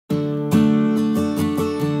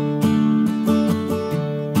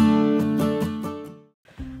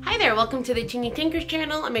welcome to the Teeny Tinkers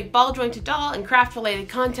channel. I make ball jointed doll and craft related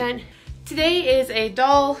content. Today is a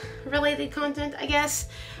doll related content, I guess.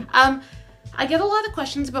 I get a lot of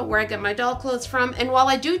questions about where I get my doll clothes from, and while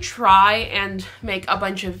I do try and make a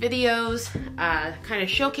bunch of videos kind of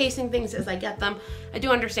showcasing things as I get them, I do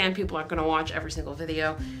understand people aren't going to watch every single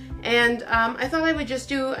video. And I thought I would just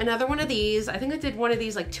do another one of these. I think I did one of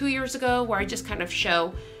these like 2 years ago where I just kind of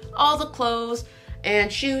show all the clothes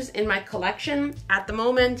and shoes in my collection at the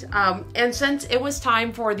moment. And since it was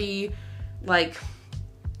time for the like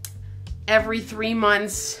every 3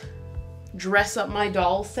 months dress up my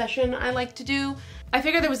doll session I like to do, I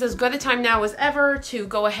figured there was as good a time now as ever to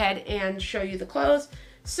go ahead and show you the clothes.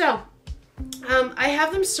 So I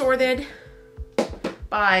have them sorted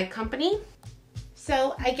by company.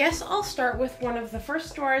 So I guess I'll start with one of the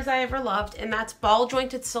first stores I ever loved, and that's Ball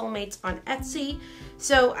Jointed Soulmates on Etsy.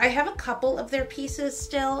 So I have a couple of their pieces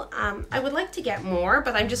still. I would like to get more,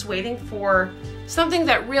 but I'm just waiting for something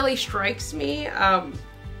that really strikes me.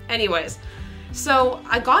 Anyways, so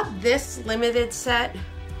I got this limited set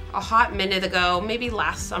a hot minute ago, maybe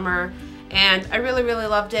last summer, and I really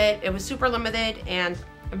loved it. It was super limited, and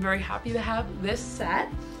I'm very happy to have this set.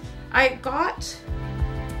 I got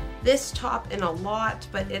this top in a lot,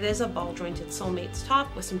 but it is a Ball Jointed Soulmates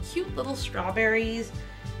top with some cute little strawberries.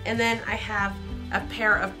 And then I have a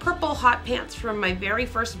pair of purple hot pants from my very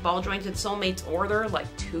first Ball Jointed Soulmates order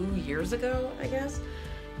like 2 years ago, I guess.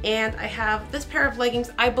 And I have this pair of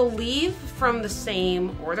leggings, I believe from the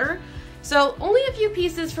same order. So only a few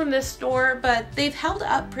pieces from this store, but they've held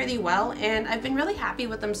up pretty well and I've been really happy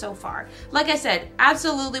with them so far. Like I said,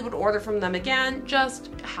 absolutely would order from them again,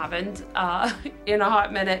 just haven't in a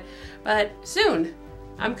hot minute, but soon,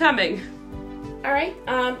 I'm coming. All right,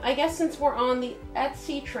 I guess since we're on the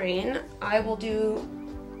Etsy train, I will do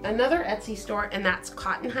another Etsy store, and that's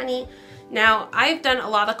Cotton Honey. Now, I've done a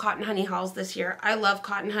lot of Cotton Honey hauls this year. I love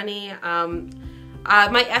Cotton Honey.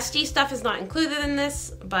 My SD stuff is not included in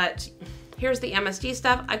this, but here's the MSD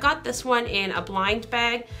stuff. I got this one in a blind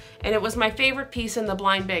bag, and it was my favorite piece in the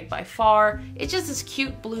blind bag by far. It's just this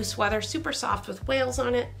cute blue sweater, super soft with whales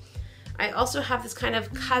on it. I also have this kind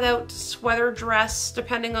of cutout sweater dress,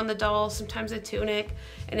 depending on the doll, sometimes a tunic,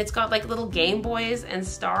 and it's got like little Game Boys and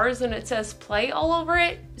stars, and it says play all over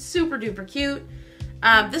it. Super duper cute.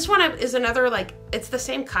 This one is another, like, it's the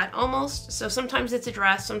same cut almost, so sometimes it's a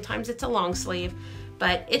dress, sometimes it's a long sleeve,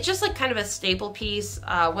 but it's just like kind of a staple piece,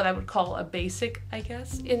 what I would call a basic, I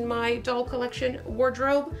guess, in my doll collection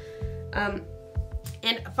wardrobe. And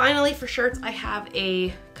finally, for shirts, I have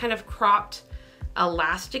a kind of cropped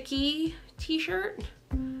elasticy t-shirt.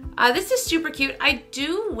 This is super cute. I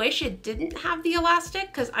do wish it didn't have the elastic,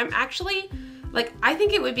 because I'm actually, like, I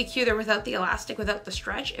think it would be cuter without the elastic, without the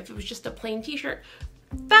stretch, if it was just a plain t-shirt.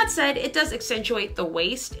 That said, it does accentuate the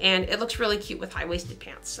waist, and it looks really cute with high-waisted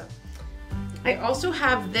pants. So I also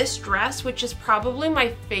have this dress, which is probably my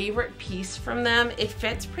favorite piece from them. It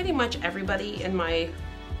fits pretty much everybody in my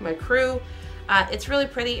crew. It's really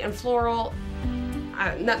pretty and floral.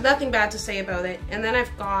 Nothing bad to say about it. And then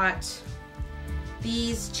I've got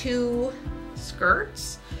these two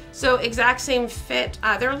skirts. So exact same fit.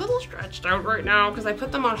 They're a little stretched out right now because I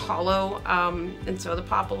put them on hollow and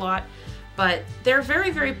Sodapop a lot. But they're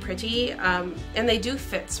very pretty, and they do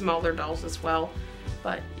fit smaller dolls as well.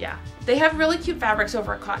 But yeah, they have really cute fabrics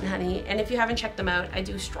over at Cotton Honey, and if you haven't checked them out, I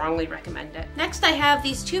do strongly recommend it. Next, I have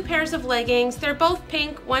these two pairs of leggings. They're both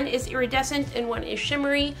pink. One is iridescent and one is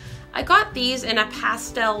shimmery. I got these in a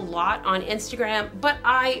pastel lot on Instagram, but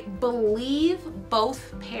I believe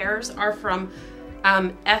both pairs are from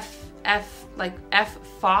F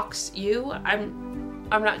Fox U. I'm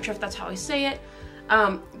not sure if that's how I say it.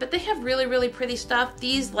 But they have really pretty stuff.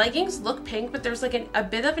 These leggings look pink, but there's like a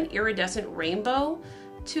bit of an iridescent rainbow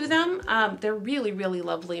to them. They're really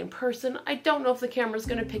lovely in person. I don't know if the camera's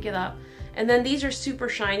gonna pick it up. And then these are super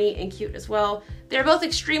shiny and cute as well. They're both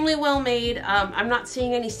extremely well made. I'm not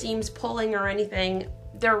seeing any seams pulling or anything.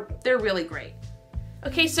 They're really great.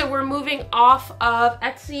 Okay, so we're moving off of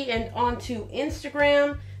Etsy and onto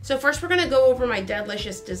Instagram. So first we're gonna go over my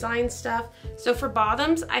Deadlicious design stuff. So for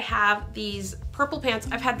bottoms, I have these purple pants.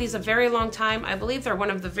 I've had these a very long time. I believe they're one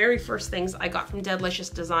of the very first things I got from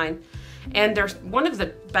Deadlicious Design. And they're one of the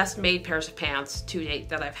best made pairs of pants to date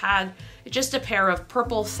that I've had. It's just a pair of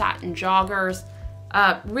purple satin joggers.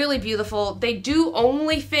 Really beautiful. They do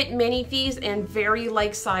only fit minifies and very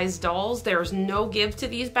like-sized dolls. There's no give to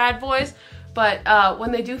these bad boys. But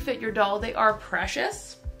when they do fit your doll, they are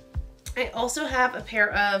precious. I also have a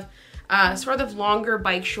pair of sort of longer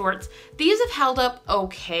bike shorts. These have held up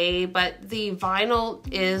okay, but the vinyl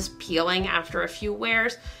is peeling after a few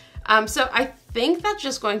wears. So I think that's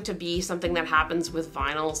just going to be something that happens with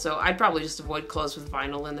vinyl. So I'd probably just avoid clothes with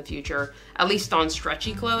vinyl in the future, at least on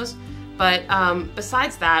stretchy clothes. But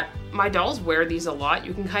besides that, my dolls wear these a lot.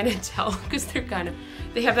 You can kind of tell because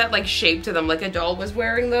they have that like shape to them, like a doll was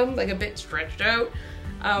wearing them, like a bit stretched out.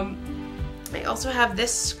 I also have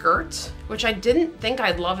this skirt, which I didn't think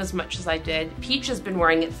I'd love as much as I did. Peach has been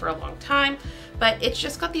wearing it for a long time, but it's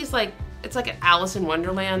just got these like, it's like an Alice in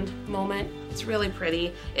Wonderland moment. It's really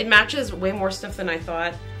pretty. It matches way more stuff than I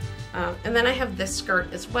thought. And then I have this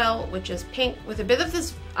skirt as well, which is pink with a bit of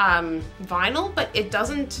this vinyl, but it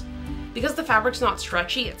doesn't, because the fabric's not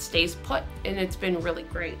stretchy, it stays put, and it's been really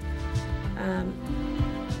great.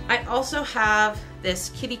 I also have this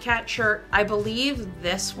kitty cat shirt. I believe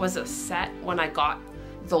this was a set when I got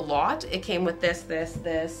the lot. It came with this.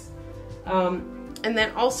 And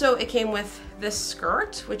then also it came with this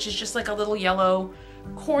skirt, which is just like a little yellow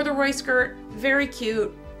corduroy skirt. Very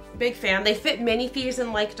cute. Big fan. They fit minifigs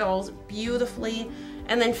and like dolls beautifully.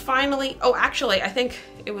 And then finally, oh, actually, I think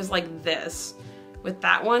it was like this with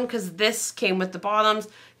that one, because this came with the bottoms.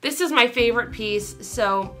 This is my favorite piece.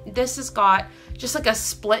 So this has got just like a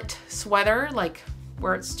split sweater, like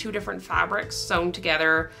where it's two different fabrics sewn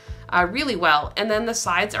together really well. And then the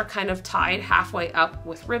sides are kind of tied halfway up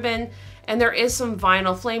with ribbon. And there is some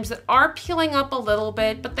vinyl flames that are peeling up a little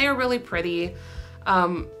bit, but they are really pretty.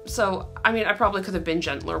 So, I mean, I probably could have been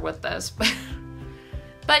gentler with this,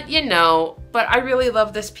 but you know, but I really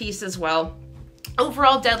love this piece as well.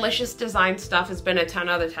 Overall, Deadlicious design stuff has been a 10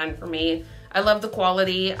 out of 10 for me. I love the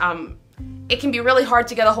quality. It can be really hard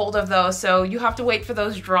to get a hold of though, so you have to wait for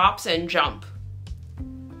those drops and jump.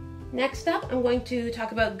 Next up, I'm going to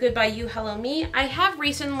talk about Goodbye You, Hello Me. I have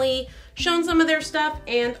recently shown some of their stuff,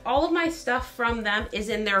 and all of my stuff from them is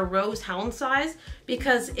in their rose hound size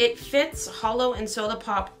because it fits Hollow and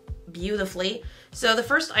Sodapop beautifully. So the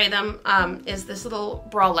first item is this little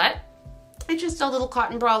bralette. It's just a little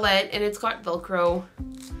cotton bralette, and it's got Velcro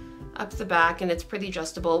up the back, and it's pretty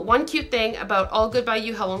adjustable. One cute thing about all Goodbye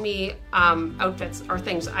You, Hello Me outfits or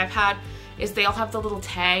things I've had is they all have the little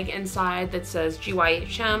tag inside that says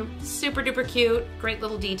GYHM. Super duper cute, great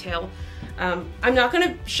little detail. I'm not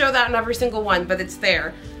gonna show that in every single one, but it's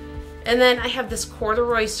there. And then I have this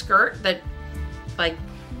corduroy skirt that, like,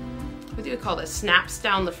 what do you call this? Snaps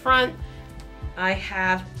down the front. I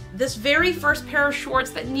have this very first pair of shorts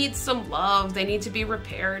that needs some love. They need to be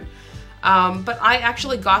repaired. But I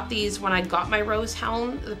actually got these when I got my Rose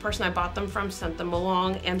Hound. The person I bought them from sent them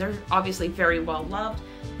along, and they're obviously very well loved.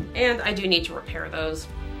 And I do need to repair those.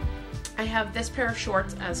 I have this pair of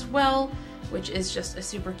shorts as well, which is just a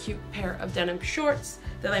super cute pair of denim shorts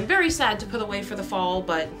that I'm very sad to put away for the fall,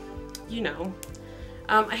 but you know.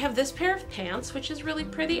 I have this pair of pants, which is really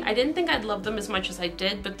pretty. I didn't think I'd love them as much as I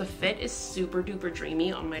did, but the fit is super duper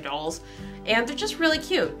dreamy on my dolls, and they're just really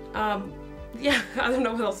cute. Yeah, I don't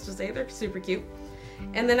know what else to say. They're super cute.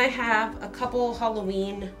 And then I have a couple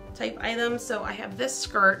Halloween type items. So I have this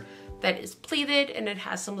skirt that is pleated and it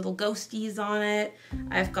has some little ghosties on it.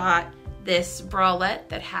 I've got this bralette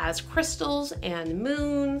that has crystals and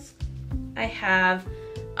moons. I have,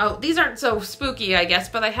 oh, these aren't so spooky, I guess,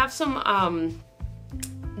 but I have some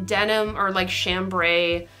denim or like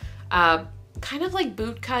chambray, kind of like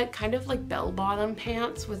boot cut, kind of like bell bottom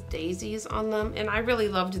pants with daisies on them. And I really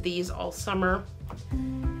loved these all summer.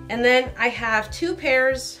 And then I have two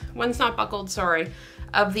pairs, one's not buckled, sorry,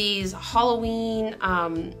 of these Halloween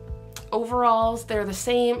overalls. They're the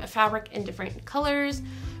same fabric in different colors,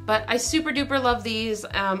 but I super duper love these.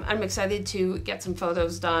 I'm excited to get some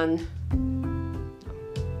photos done.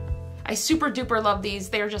 I super duper love these.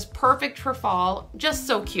 They're just perfect for fall, just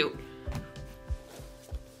so cute.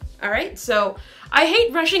 All right, so I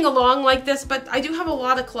hate rushing along like this, but I do have a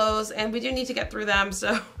lot of clothes and we do need to get through them,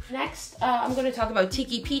 so. Next, I'm gonna talk about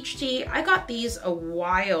Tiki Peach Tea. I got these a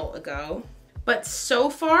while ago, but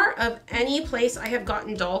so far of any place I have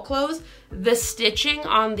gotten doll clothes, the stitching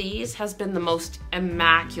on these has been the most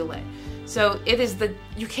immaculate. So it is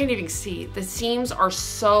you can't even see, the seams are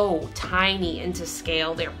so tiny and to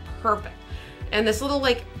scale, they're perfect. And this little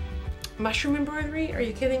like mushroom embroidery, are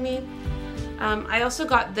you kidding me? I also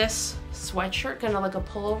got this sweatshirt, kind of like a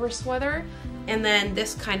pullover sweater, and then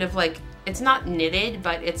this kind of like, it's not knitted,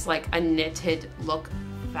 but it's like a knitted look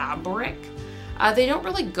fabric. They don't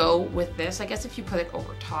really go with this, I guess, if you put it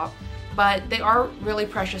over top, but they are really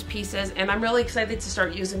precious pieces, and I'm really excited to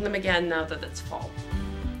start using them again now that it's fall.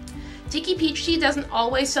 Tiki Peach Tea doesn't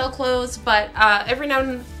always sell clothes, but every now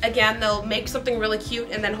and again they'll make something really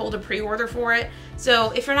cute and then hold a pre-order for it.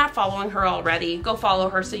 So if you're not following her already, go follow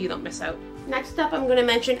her so you don't miss out. Next up, I'm going to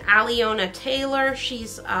mention Alyona Taylor.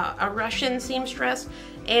 She's a Russian seamstress,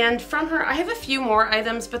 and from her, I have a few more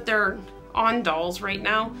items, but they're on dolls right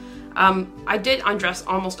now. I did undress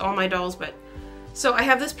almost all my dolls, but so I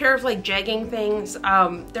have this pair of like jegging things.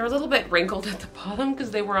 They're a little bit wrinkled at the bottom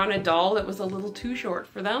because they were on a doll that was a little too short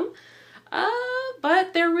for them.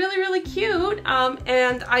 But they're really, really cute,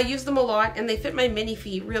 and I use them a lot, and they fit my mini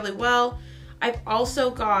feet really well. I've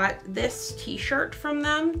also got this t-shirt from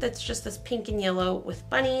them that's just this pink and yellow with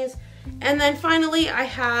bunnies. And then finally, I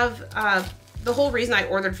have the whole reason I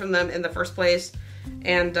ordered from them in the first place,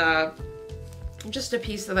 and just a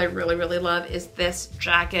piece that I really, really love is this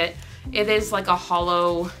jacket. It is like a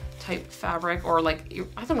hollow type fabric, or like,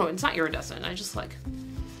 I don't know, it's not iridescent. I just like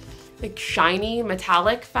shiny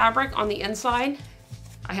metallic fabric on the inside.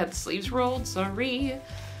 I had the sleeves rolled, sorry.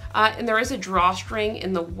 And there is a drawstring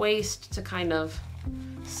in the waist to kind of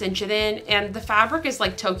cinch it in. And the fabric is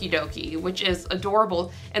like Tokidoki, which is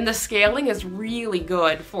adorable. And the scaling is really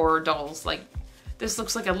good for dolls. Like, this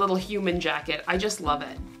looks like a little human jacket. I just love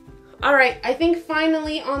it. All right, I think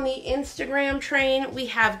finally on the Instagram train, we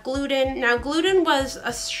have Gluten. Now, Gluten was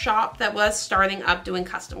a shop that was starting up doing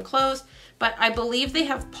custom clothes, but I believe they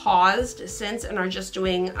have paused since and are just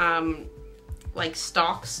doing like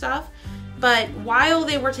stock stuff. But while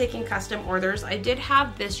they were taking custom orders, I did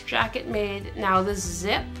have this jacket made. Now the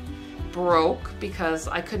zip broke because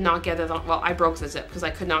I could not get it on, well, I broke the zip because I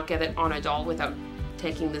could not get it on a doll without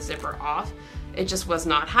taking the zipper off. It just was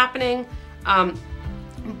not happening.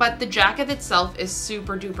 But the jacket itself is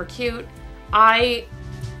super duper cute. I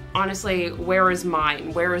honestly, where is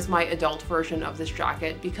mine? Where is my adult version of this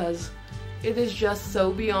jacket? Because it is just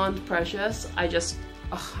so beyond precious. I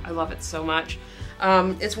love it so much.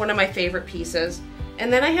 It's one of my favorite pieces.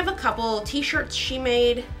 And then I have a couple t-shirts she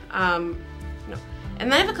made. And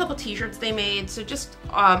then I have a couple t-shirts they made. So just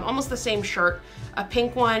almost the same shirt. A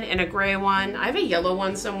pink one and a gray one. I have a yellow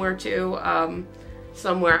one somewhere too.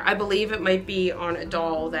 Somewhere. I believe it might be on a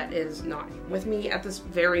doll that is not with me at this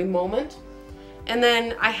very moment. And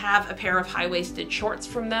then I have a pair of high-waisted shorts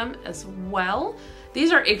from them as well.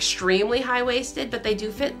 These are extremely high-waisted, but they do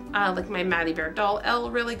fit like my Maddie Bear doll L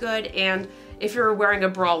really good. And if you're wearing a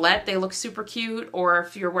bralette, they look super cute. Or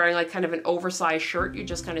if you're wearing like kind of an oversized shirt, you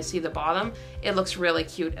just kind of see the bottom. It looks really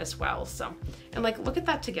cute as well. So, and like, look at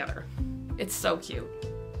that together. It's so cute.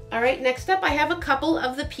 All right, next up, I have a couple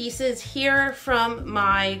of the pieces here from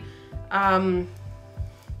my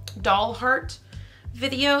doll heart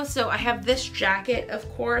video. So I have this jacket, of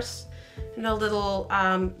course, and a little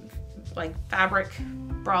like fabric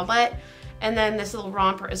bralette, and then this little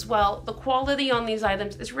romper as well. The quality on these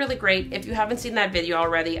items is really great. If you haven't seen that video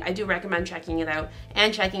already, I do recommend checking it out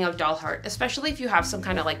and checking out Doll Heart, especially if you have some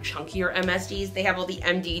kind of like chunkier MSDs. They have all the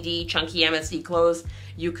MDD chunky MSD clothes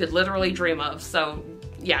you could literally dream of. So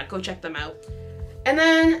yeah, go check them out. And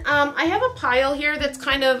then I have a pile here that's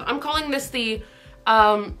kind of, I'm calling this the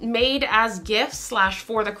made as gifts slash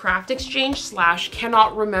for the craft exchange slash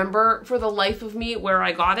cannot remember for the life of me where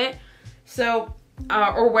I got it. So,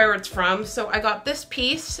 or where it's from. So I got this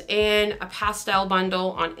piece in a pastel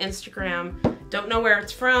bundle on Instagram. Don't know where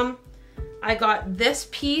it's from. I got this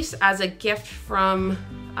piece as a gift from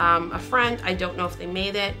a friend. I don't know if they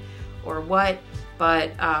made it or what,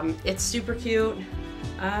 but it's super cute.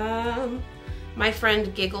 My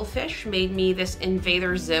friend Gigglefish made me this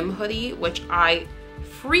Invader Zim hoodie, which I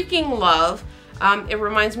freaking love. It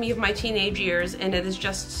reminds me of my teenage years, and it is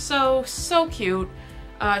just so, so cute.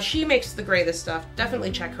 She makes the greatest stuff.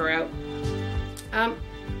 Definitely check her out.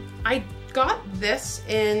 I got this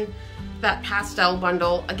in that pastel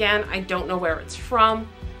bundle. Again, I don't know where it's from,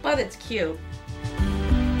 but it's cute.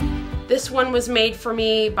 This one was made for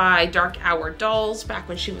me by Dark Hour Dolls back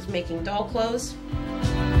when she was making doll clothes.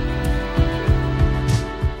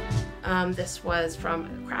 This was from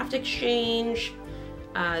a craft exchange.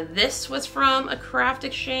 This was from a craft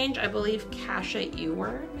exchange. I believe Kasha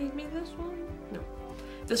Ewer made me this one. No.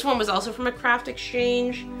 This one was also from a craft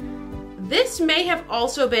exchange. This may have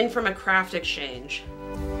also been from a craft exchange.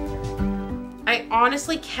 I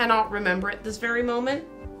honestly cannot remember at this very moment.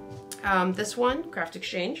 This one, craft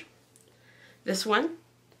exchange. This one,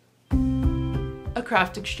 a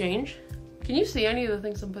craft exchange. Can you see any of the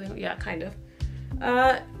things I'm putting? Yeah, kind of.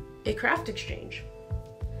 A craft exchange.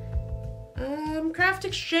 Craft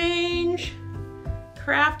exchange,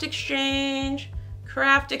 craft exchange,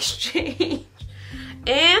 craft exchange,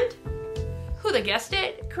 and who'd have guessed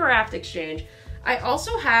it? Craft exchange. I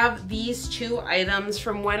also have these two items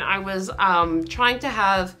from when I was trying to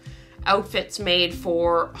have outfits made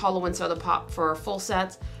for Hollow and Sodapop for full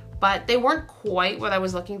sets. but they weren't quite what I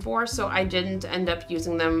was looking for, so I didn't end up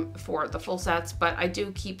using them for the full sets, but I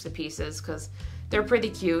do keep the pieces because they're pretty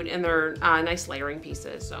cute and they're nice layering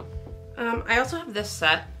pieces. So I also have this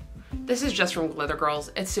set. This is just from Glitter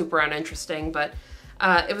Girls. It's super uninteresting, but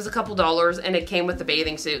it was a couple dollars and it came with the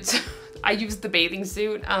bathing suits. I used the bathing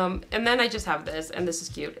suit, and then I just have this, and this is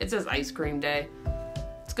cute. It says Ice Cream Day.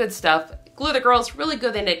 It's good stuff. Glitter Girls, really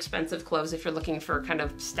good and inexpensive clothes if you're looking for kind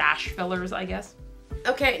of stash fillers, I guess.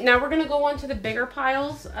 Okay, now we're gonna go on to the bigger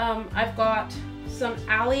piles. I've got some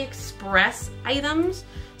AliExpress items.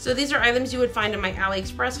 So these are items you would find in my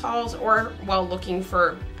AliExpress hauls or while looking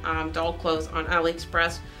for doll clothes on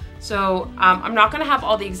AliExpress. So I'm not gonna have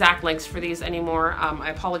all the exact links for these anymore. I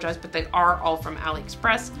apologize, but they are all from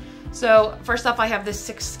AliExpress. So first off, I have this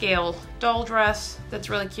 6 scale doll dress that's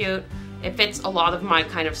really cute. It fits a lot of my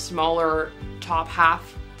kind of smaller top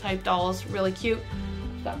half type dolls, really cute.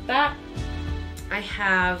 Got that. I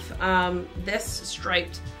have this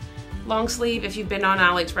striped long sleeve. If you've been on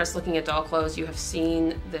AliExpress looking at doll clothes, you have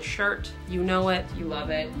seen this shirt. You know it, you love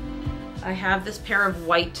it. I have this pair of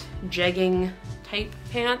white jegging type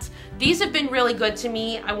pants. These have been really good to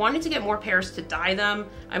me. I wanted to get more pairs to dye them.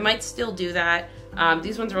 I might still do that.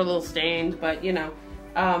 These ones are a little stained, but you know,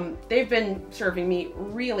 they've been serving me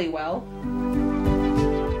really well.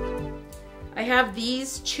 I have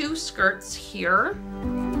these 2 skirts here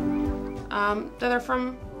that are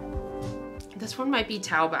from, this one might be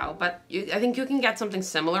Taobao, but I think you can get something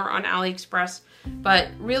similar on AliExpress, but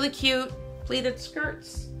really cute pleated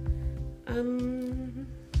skirts.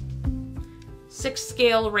 6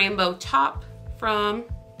 scale rainbow top from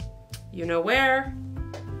you know where.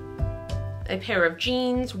 A pair of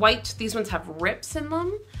jeans, white. These ones have rips in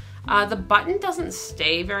them. The button doesn't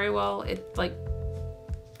stay very well. I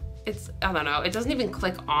don't know, it doesn't even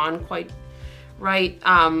click on quite right,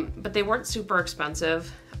 but they weren't super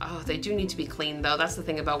expensive. Oh, they do need to be cleaned though. That's the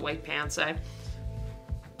thing about white pants. I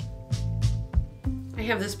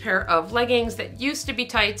have this pair of leggings that used to be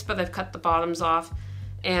tights, but I've cut the bottoms off,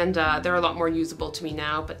 and they're a lot more usable to me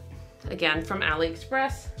now, but again, from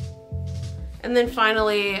AliExpress. And then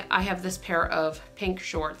finally, I have this pair of pink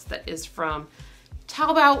shorts that is from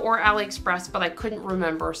Taobao or AliExpress, but I couldn't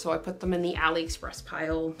remember, so I put them in the AliExpress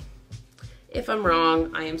pile. If I'm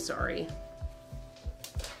wrong, I am sorry.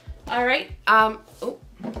 All right, on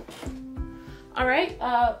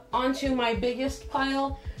to my biggest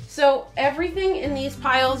pile. So everything in these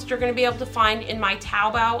piles you're gonna be able to find in my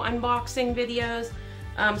Taobao unboxing videos.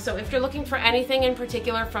 So if you're looking for anything in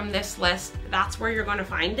particular from this list, that's where you're gonna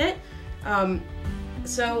find it.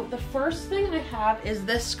 So the first thing I have is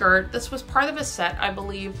this skirt. This was part of a set, I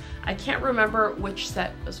believe. I can't remember which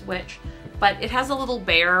set was which, but it has a little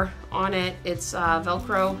bear on it. It's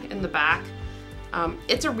Velcro in the back.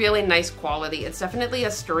 It's a really nice quality. It's definitely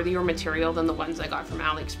a sturdier material than the ones I got from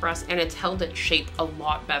AliExpress, and it's held its shape a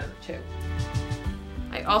lot better too.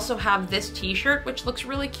 I also have this t-shirt, which looks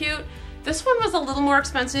really cute. This one was a little more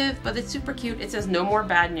expensive, but it's super cute. It says no more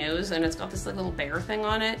bad news, and it's got this like little bear thing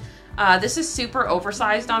on it. This is super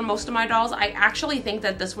oversized on most of my dolls. I actually think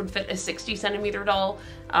that this would fit a 60 centimeter doll,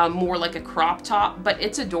 more like a crop top, but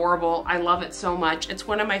it's adorable. I love it so much. It's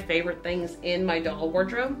one of my favorite things in my doll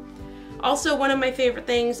wardrobe. Also, one of my favorite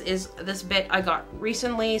things is this bit I got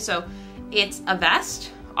recently. So it's a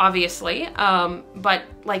vest, obviously, but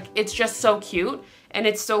like it's just so cute, and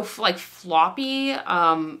it's so like floppy.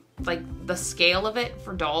 Like the scale of it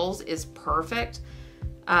for dolls is perfect.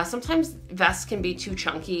 Sometimes vests can be too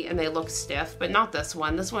chunky and they look stiff, but not this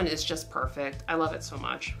one. This one is just perfect. I love it so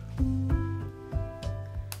much.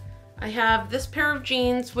 I have this pair of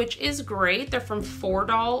jeans, which is great. They're from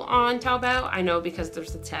 4Doll on Taobao. I know because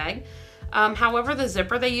there's the tag. However, the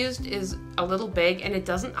zipper they used is a little big and it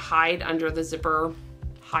doesn't hide under the zipper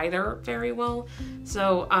hider very well.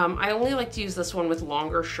 So I only like to use this one with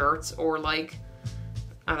longer shirts or like,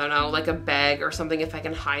 I don't know, like a bag or something if I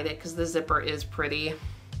can hide it, because the zipper is pretty.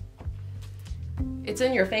 It's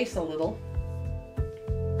in your face a little.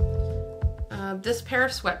 This pair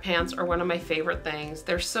of sweatpants are one of my favorite things.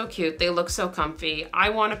 They're so cute. They look so comfy. I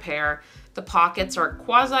want a pair. The pockets are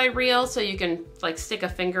quasi-real, so you can like stick a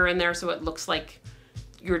finger in there so it looks like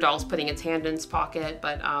your doll's putting its hand in its pocket,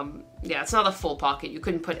 but yeah, it's not a full pocket. You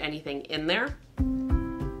couldn't put anything in there.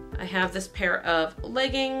 I have this pair of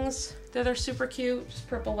leggings that are super cute, just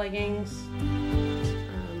purple leggings.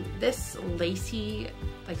 This lacy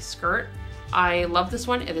like skirt, I love this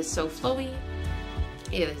one. It is so flowy.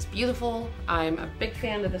 It is beautiful. I'm a big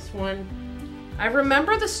fan of this one. I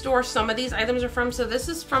remember the store some of these items are from. So this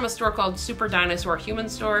is from a store called Super Dinosaur Human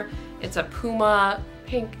Store. It's a Puma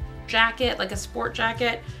pink jacket, like a sport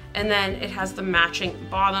jacket. And then it has the matching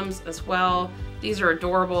bottoms as well. These are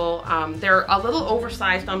adorable. They're a little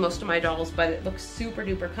oversized on most of my dolls, but it looks super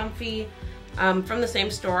duper comfy. From the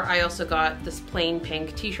same store, I also got this plain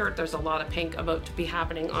pink t-shirt. There's a lot of pink about to be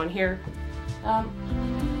happening on here.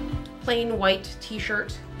 Plain white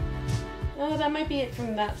t-shirt. Oh, that might be it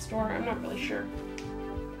from that store. I'm not really sure.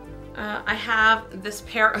 I have this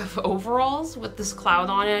pair of overalls with this cloud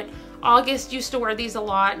on it. August used to wear these a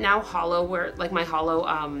lot. Now Hollow, my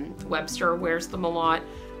Hollow Webster wears them a lot.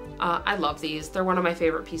 I love these. They're one of my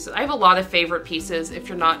favorite pieces. I have a lot of favorite pieces if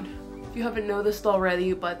you haven't noticed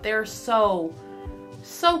already, but they're so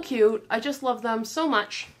cute. I just love them so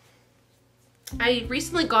much. I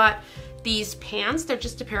recently got these pants. They're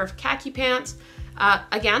just a pair of khaki pants.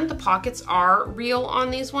 Again, the pockets are real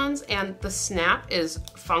on these ones, and the snap is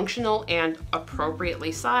functional and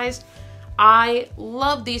appropriately sized. I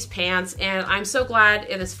love these pants, and I'm so glad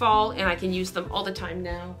it is fall and I can use them all the time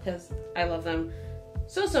now because I love them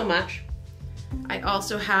so much. I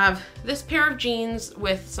also have this pair of jeans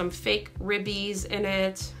with some fake ribbies in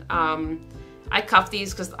it. I cuff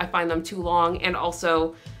these because I find them too long, and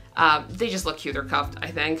also they just look cuter cuffed, I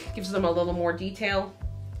think. Gives them a little more detail.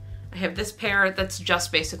 I have this pair that's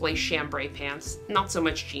just basically chambray pants. Not so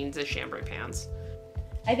much jeans as chambray pants.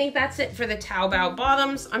 I think that's it for the Taobao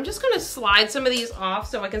bottoms. I'm just gonna slide some of these off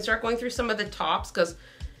so I can start going through some of the tops because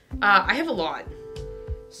I have a lot.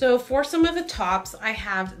 So for some of the tops, I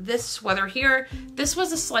have this sweater here. This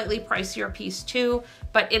was a slightly pricier piece too,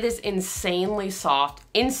 but it is insanely soft,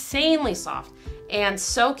 and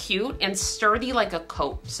so cute and sturdy like a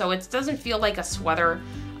coat. So it doesn't feel like a sweater.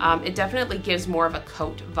 It definitely gives more of a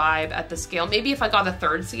coat vibe at the scale. Maybe if I got a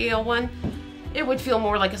 3rd scale one, it would feel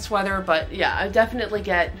more like a sweater, but yeah, I definitely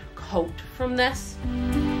get coat from this.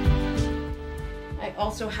 I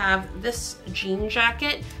also have this jean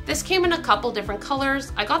jacket. This came in a couple different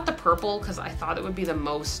colors. I got the purple because I thought it would be the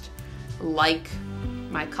most like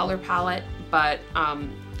my color palette, but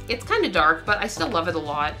it's kind of dark, but I still love it a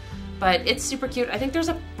lot. But it's super cute. I think there's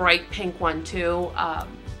a bright pink one too. I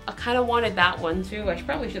kind of wanted that one too. I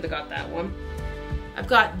probably should have got that one. I've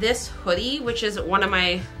got this hoodie, which is one of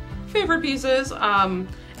my favorite pieces.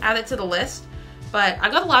 Add it to the list. But I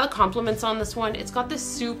got a lot of compliments on this one. It's got this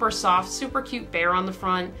super soft, super cute bear on the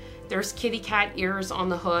front. There's kitty cat ears on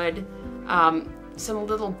the hood. Some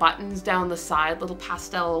little buttons down the side, little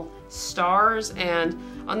pastel stars. And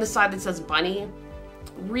on the side it says bunny.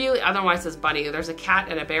 Really, I don't know why it says bunny. There's a cat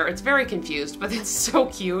and a bear. It's very confused, but it's so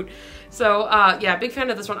cute. So yeah, big fan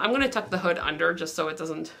of this one. I'm gonna tuck the hood under just so it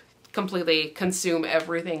doesn't completely consume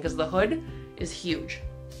everything because the hood is huge.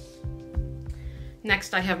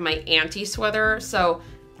 Next, I have my Auntie sweater. So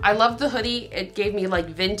I love the hoodie. It gave me like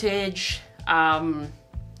vintage hoodie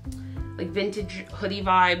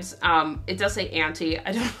vibes. It does say Auntie.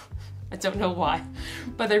 I don't know why,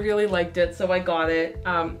 but I really liked it, so I got it.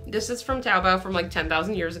 This is from Taobao from like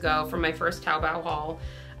 10,000 years ago, from my first Taobao haul.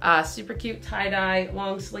 Super cute tie-dye,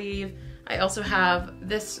 long sleeve. I also have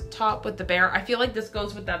this top with the bear. I feel like this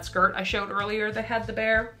goes with that skirt I showed earlier that had the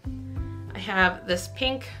bear. I have this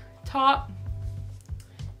pink top.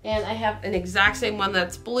 And I have an exact same one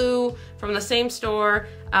that's blue from the same store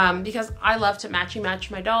because I love to matchy-match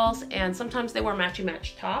my dolls, and sometimes they wear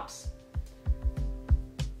matchy-match tops.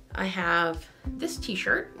 I have this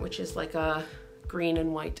t-shirt, which is like a green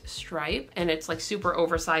and white stripe, and it's like super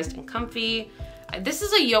oversized and comfy. This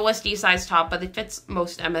is a USD size top, but it fits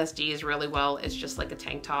most MSDs really well. It's just like a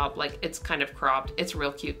tank top, like it's kind of cropped. It's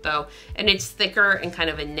real cute though, and it's thicker and kind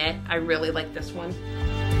of a knit. I really like this one.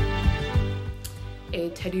 A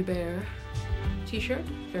teddy bear t-shirt,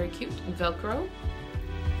 very cute, Velcro.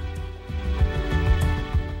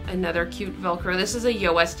 Another cute Velcro. This is a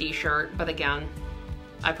USD shirt, but again,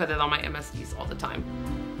 I put it on my MSDs all the time.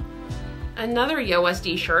 Another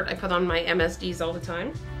USD shirt I put on my MSDs all the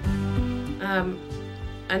time.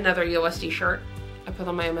 Another USD shirt I put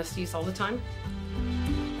on my MSDs all the time.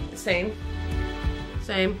 Same.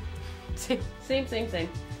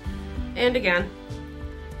 And again.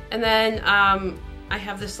 And then I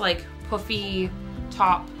have this like puffy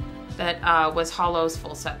top that was Hollow's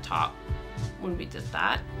full set top when we did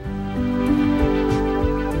that.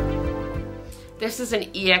 This is an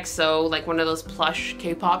EXO, like one of those plush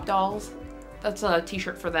K-pop dolls. That's a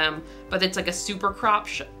t-shirt for them, but it's like a super crop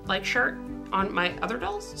like shirt on my other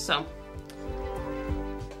dolls. So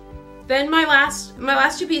then my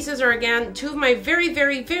last two pieces are again two of my very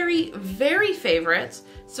favorites.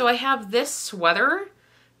 So I have this sweater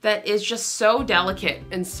that is just so delicate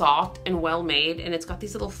and soft and well made, and it's got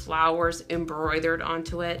these little flowers embroidered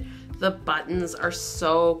onto it. The buttons are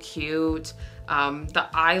so cute. The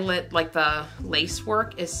eyelet, like the lace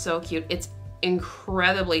work is so cute. It's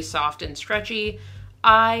incredibly soft and stretchy.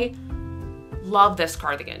 I love this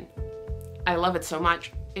cardigan. I love it so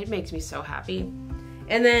much. It makes me so happy.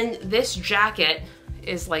 And then this jacket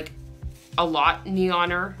is like a lot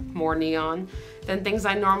neoner, more neon than things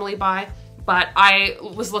I normally buy. But I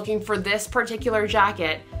was looking for this particular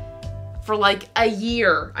jacket for like a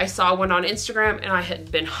year. I saw one on Instagram and I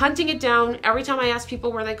had been hunting it down. Every time I asked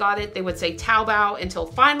people where they got it, they would say Taobao, until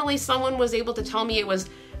finally someone was able to tell me it was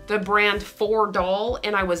the brand For Doll,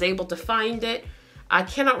 and I was able to find it. I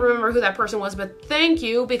cannot remember who that person was, but thank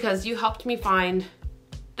you, because you helped me find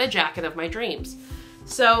the jacket of my dreams.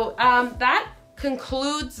 So that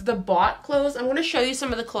concludes the bought clothes. I'm going to show you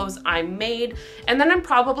some of the clothes I made, and then I'm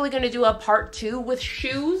probably going to do a part 2 with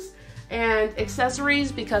shoes and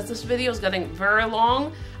accessories, because this video is getting very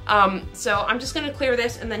long. So I'm just going to clear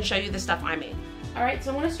this and then show you the stuff I made. All right,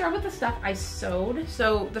 so I'm going to start with the stuff I sewed.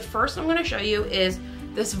 So the first I'm going to show you is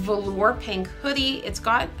this velour pink hoodie. It's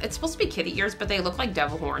supposed to be kitty ears, but they look like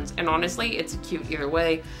devil horns, and honestly, it's cute either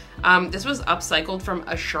way. This was upcycled from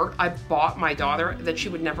a shirt I bought my daughter that she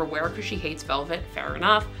would never wear because she hates velvet, fair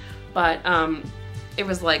enough. But it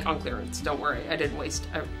was like on clearance, don't worry, I didn't waste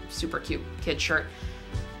a super cute kid shirt.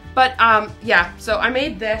 But yeah, so I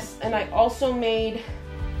made this, and I also made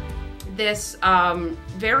this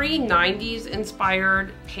very 90s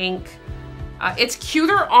inspired pink. It's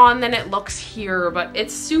cuter on than it looks here, but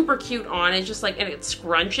it's super cute on. It's just like, and it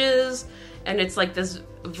scrunches, and it's like this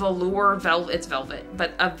velour velvet, it's velvet,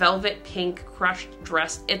 but a velvet pink crushed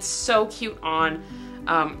dress. It's so cute on.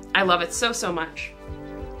 I love it so, so much.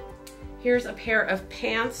 Here's a pair of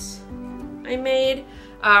pants I made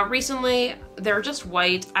recently. They're just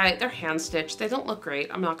white. They're hand stitched. They don't look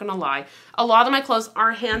great, I'm not gonna lie. A lot of my clothes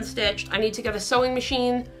are hand stitched. I need to get a sewing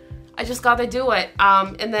machine. I just gotta do it.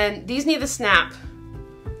 And then these need a snap.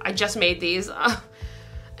 I just made these.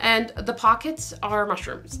 And the pockets are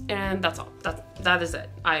mushrooms, and that's all. That is it.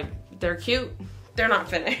 They're cute. They're not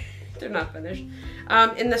finished. They're not finished.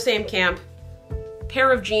 In the same camp,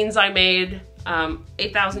 pair of jeans I made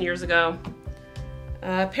 8,000 years ago.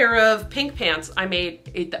 A pair of pink pants I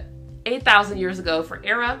made 8,000 years ago for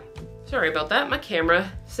Arya. Sorry about that. My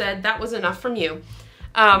camera said that was enough from you.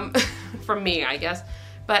 From me, I guess.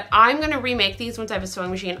 But I'm going to remake these once I have a sewing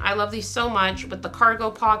machine. I love these so much, with the cargo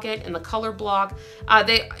pocket and the color block.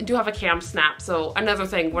 They do have a cam snap, so another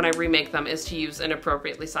thing when I remake them is to use an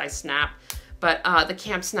appropriately sized snap. But the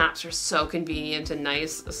cam snaps are so convenient and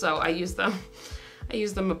nice, so I use them. I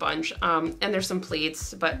use them a bunch. And there's some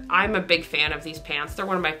pleats, but I'm a big fan of these pants. They're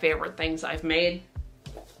one of my favorite things I've made.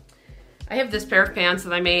 I have this pair of pants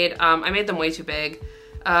that I made. I made them way too big.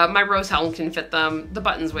 My rose helm can fit them. The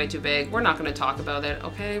button's way too big. We're not going to talk about it,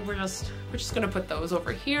 okay? We're just going to put those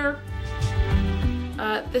over here.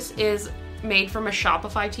 This is made from a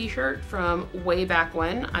Shopify t-shirt from way back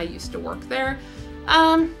when I used to work there.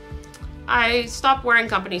 I stopped wearing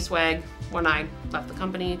company swag when I left the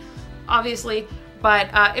company, obviously, but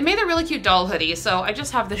it made a really cute doll hoodie, so I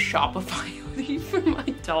just have this Shopify hoodie for my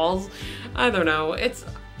dolls. I don't know.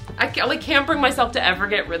 I can't bring myself to ever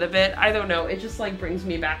get rid of it. I don't know. It just like brings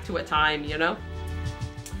me back to a time, you know?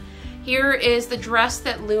 Here is the dress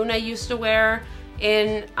that Luna used to wear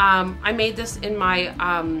in, I made this in my,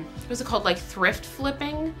 what was it called? Like thrift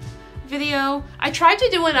flipping video. I tried to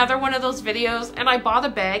do another one of those videos, and I bought a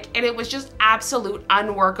bag, and it was just absolute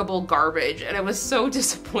unworkable garbage, and I was so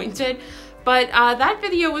disappointed. But that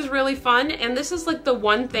video was really fun, and this is like the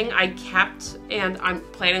one thing I kept and I'm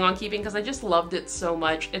planning on keeping because I just loved it so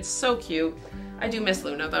much. It's so cute. I do miss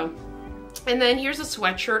Luna though. And then here's a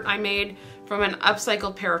sweatshirt I made from an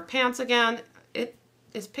upcycled pair of pants again. It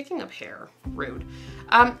is picking up hair. Rude.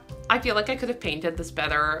 I feel like I could have painted this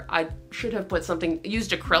better. I should have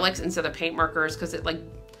used acrylics instead of paint markers, because it like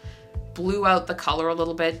blew out the color a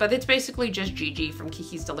little bit, but it's basically just Gigi from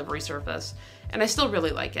Kiki's Delivery Service, and I still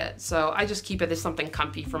really like it, so I just keep it as something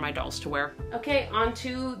comfy for my dolls to wear. Okay, on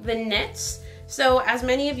to the knits. So as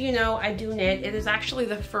many of you know, I do knit. It is actually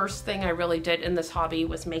the first thing I really did in this hobby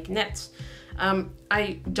was make knits.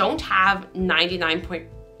 I don't have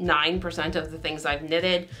 99.9% of the things I've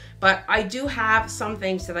knitted, but I do have some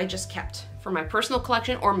things that I just kept for my personal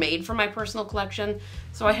collection or made for my personal collection.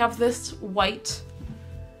 So I have this white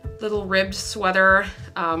little ribbed sweater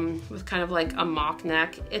with kind of like a mock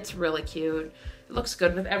neck. It's really cute. It looks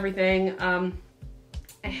good with everything.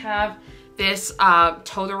 I have this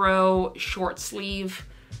Totoro short sleeve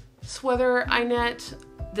sweater I knit.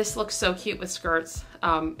 This looks so cute with skirts.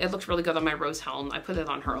 It looks really good on my Rose Helm. I put it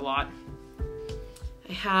on her a lot.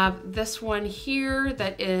 I have this one here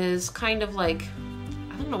that is kind of like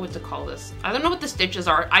I don't know what to call this. I don't know what the stitches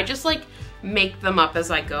are. I just like make them up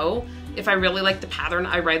as I go. If I really like the pattern,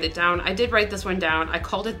 I write it down. I did write this one down. I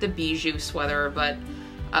called it the bijou sweater, but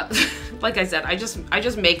like I said, I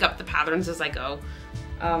just make up the patterns as I go.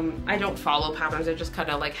 I don't follow patterns. I just kind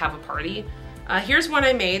of like have a party. Here's one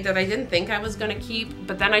I made that I didn't think I was gonna keep,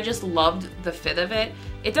 but then I just loved the fit of it.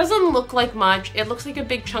 It doesn't look like much. It looks like a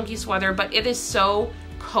big chunky sweater, but it is so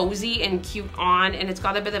cozy and cute on, and it's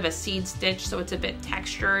got a bit of a seed stitch, so it's a bit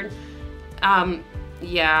textured.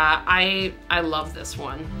 Yeah, I love this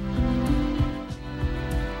one.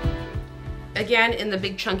 Again, in the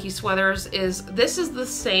big chunky sweaters, this is the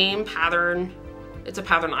same pattern. It's a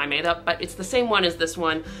pattern I made up, but it's the same one as this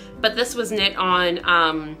one. But this was knit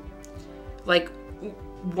on like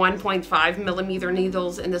 1.5 millimeter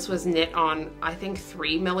needles, and this was knit on, I think,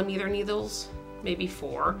 3 millimeter needles, maybe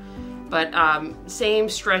 4. But same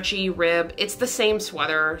stretchy rib. It's the same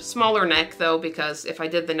sweater. Smaller neck though, because if I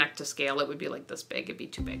did the neck to scale, it would be like this big. It'd be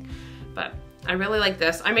too big. But I really like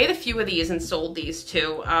this. I made a few of these and sold these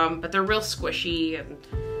too, but they're real squishy, and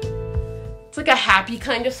it's like a happy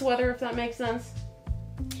kind of sweater, if that makes sense.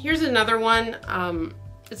 Here's another one.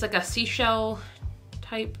 It's like a seashell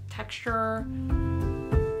type texture.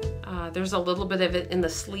 There's a little bit of it in the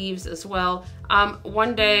sleeves as well.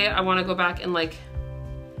 One day I want to go back and like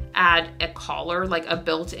add a collar, like a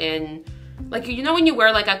built-in, like, you know when you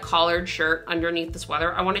wear like a collared shirt underneath the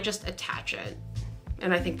sweater, I want to just attach it,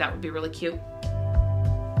 and I think that would be really cute.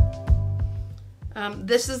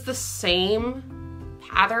 This is the same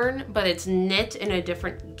pattern, but it's knit in a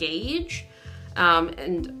different gauge,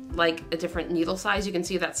 and like a different needle size. You can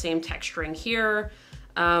see that same texturing here.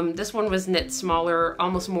 This one was knit smaller,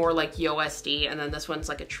 almost more like USD, and then this one's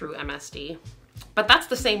like a true MSD. But that's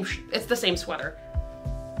the same, it's the same sweater.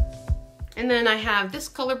 And then I have this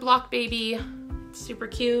color block baby, super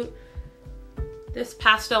cute. This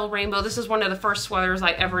pastel rainbow, this is one of the first sweaters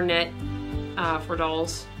I ever knit for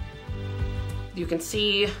dolls. You can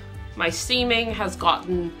see my seaming has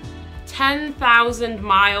gotten 10,000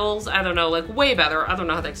 miles. I don't know, like way better. I don't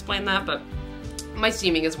know how to explain that, but my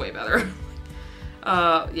seaming is way better.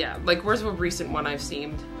 Yeah, like where's a recent one I've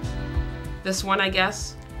seamed? This one, I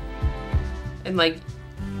guess. And like,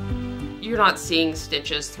 you're not seeing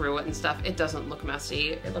stitches through it and stuff. It doesn't look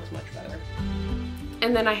messy. It looks much better.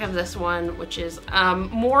 And then I have this one, which is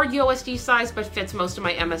more USD size, but fits most of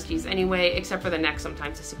my MSDs anyway, except for the neck.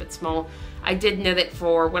 Sometimes it's a bit small. I did knit it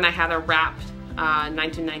for when I had a wrapped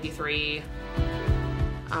 1993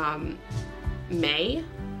 May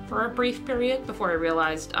for a brief period before I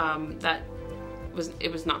realized that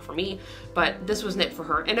it was not for me, but this was knit for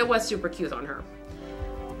her, and it was super cute on her.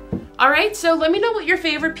 All right, so let me know what your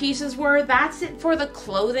favorite pieces were. That's it for the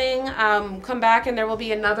clothing. Come back and there will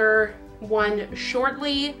be another one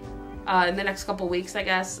shortly in the next couple weeks, I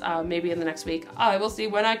guess. Maybe in the next week. I will see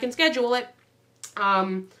when I can schedule it.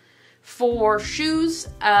 For shoes,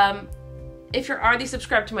 if you're already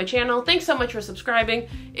subscribed to my channel, thanks so much for subscribing.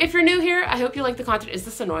 If you're new here, I hope you like the content. Is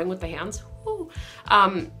this annoying with the hands? Woo.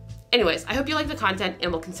 Anyways, I hope you like the content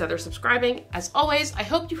and will consider subscribing. As always, I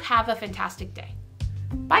hope you have a fantastic day.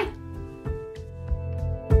 Bye.